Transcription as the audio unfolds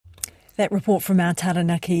That report from our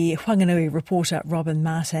Taranaki Whanganui reporter Robin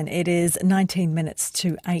Martin. It is 19 minutes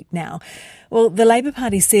to 8 now. Well, the Labour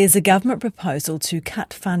Party says a government proposal to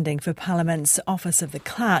cut funding for Parliament's Office of the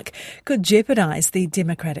Clerk could jeopardise the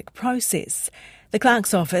democratic process. The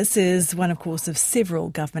Clerk's office is one, of course, of several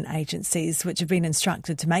government agencies which have been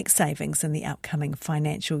instructed to make savings in the upcoming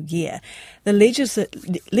financial year. The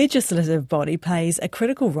legislative body plays a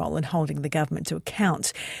critical role in holding the government to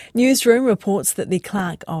account. Newsroom reports that the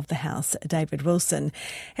Clerk of the House, David Wilson,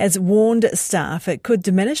 has warned staff it could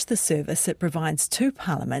diminish the service it provides to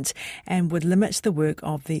Parliament and would limit the work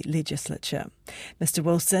of the legislature. Mr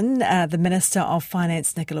Wilson, the Minister of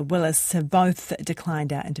Finance, Nicola Willis, have both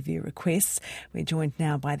declined our interview requests. We're joined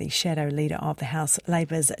now by the Shadow Leader of the House,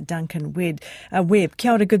 Labour's Duncan Webb.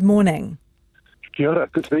 Kia ora, good morning. Kia ora,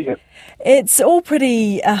 good to be here. It's all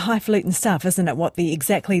pretty highfalutin stuff, isn't it, what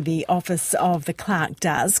exactly the Office of the Clerk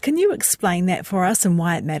does? Can you explain that for us and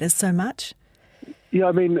why it matters so much? Yeah,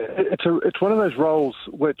 I mean, it's one of those roles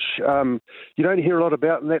which you don't hear a lot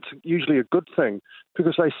about, and that's usually a good thing,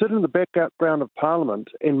 because they sit in the background of Parliament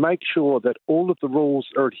and make sure that all of the rules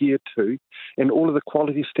are adhered to and all of the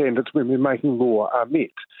quality standards when we're making law are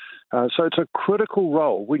met. So it's a critical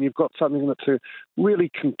role when you've got something that's a really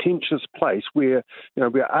contentious place where,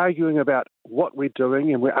 we're arguing about what we're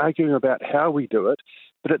doing and we're arguing about how we do it.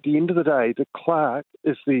 But at the end of the day, the clerk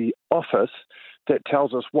is the office that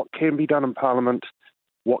tells us what can be done in Parliament,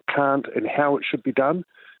 what can't, and how it should be done,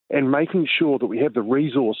 and making sure that we have the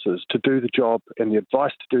resources to do the job and the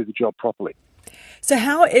advice to do the job properly. So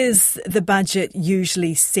how is the budget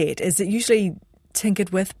usually set? Is it usually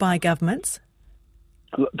tinkered with by governments?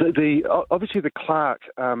 Obviously, the clerk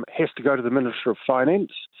has to go to the Minister of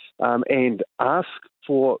Finance and ask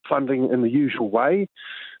for funding in the usual way.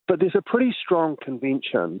 But there's a pretty strong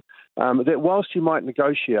convention that whilst you might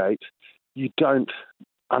negotiate, you don't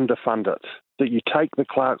underfund it, that you take the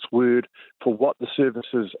clerk's word for what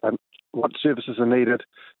services are needed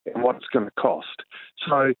and what it's going to cost.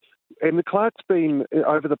 So, and the clerk's been,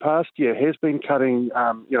 over the past year, has been cutting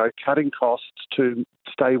costs to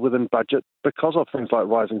stay within budget because of things like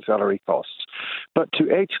rising salary costs. But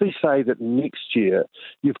to actually say that next year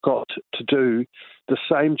you've got to do the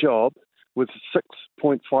same job with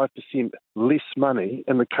 6.5% less money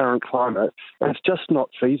in the current climate, it's just not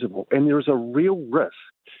feasible. And there is a real risk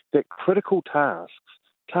that critical tasks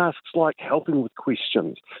like helping with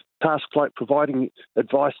questions, tasks like providing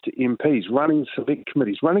advice to MPs, running select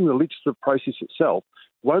committees, running the legislative process itself,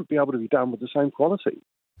 won't be able to be done with the same quality.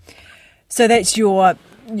 So that's your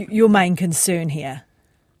main concern here?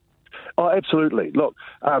 Oh, absolutely. Look,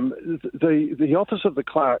 the Office of the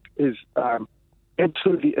Clerk is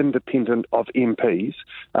absolutely independent of MPs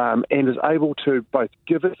and is able to both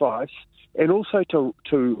give advice and also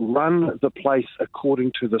to run the place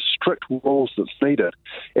according to the strict rules that's needed.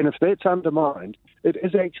 And if that's undermined, it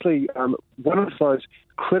is actually one of those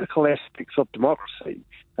critical aspects of democracy.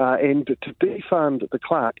 And to defund the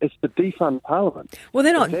clerk is to defund Parliament. Well,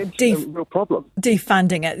 they're not a real problem.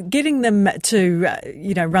 Defunding it. Getting them to,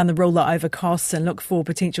 run the ruler over costs and look for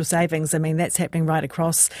potential savings. I mean, that's happening right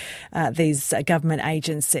across these government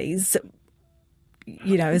agencies.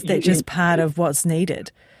 Is that just part of what's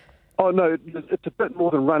needed? Oh, no, it's a bit more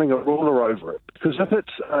than running a ruler over it, because if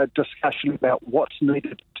it's a discussion about what's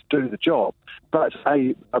needed to do the job, but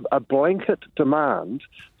a blanket demand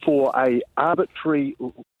for a arbitrary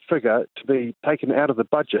figure to be taken out of the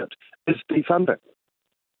budget is defunding.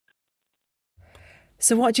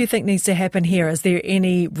 So what do you think needs to happen here? Is there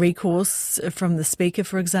any recourse from the Speaker,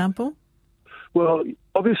 for example? Well,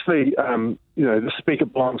 obviously, the Speaker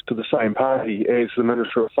belongs to the same party as the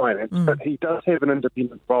Minister of Finance, but he does have an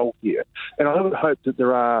independent role here. And I would hope that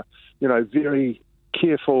there are, very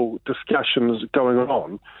careful discussions going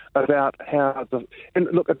on about how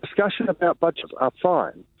a discussion about budgets are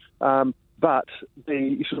fine, but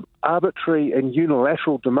the sort of arbitrary and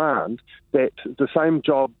unilateral demand that the same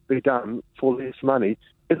job be done for less money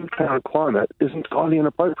in the current climate is entirely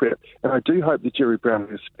inappropriate. And I do hope that Jerry Brown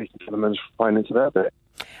is speaking to the Minister of Finance about that.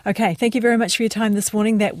 Okay, thank you very much for your time this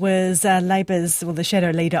morning. That was the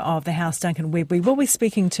Shadow Leader of the House, Duncan Webb. We will be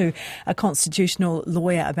speaking to a constitutional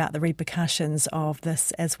lawyer about the repercussions of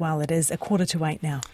this as well. It is 7:45 now.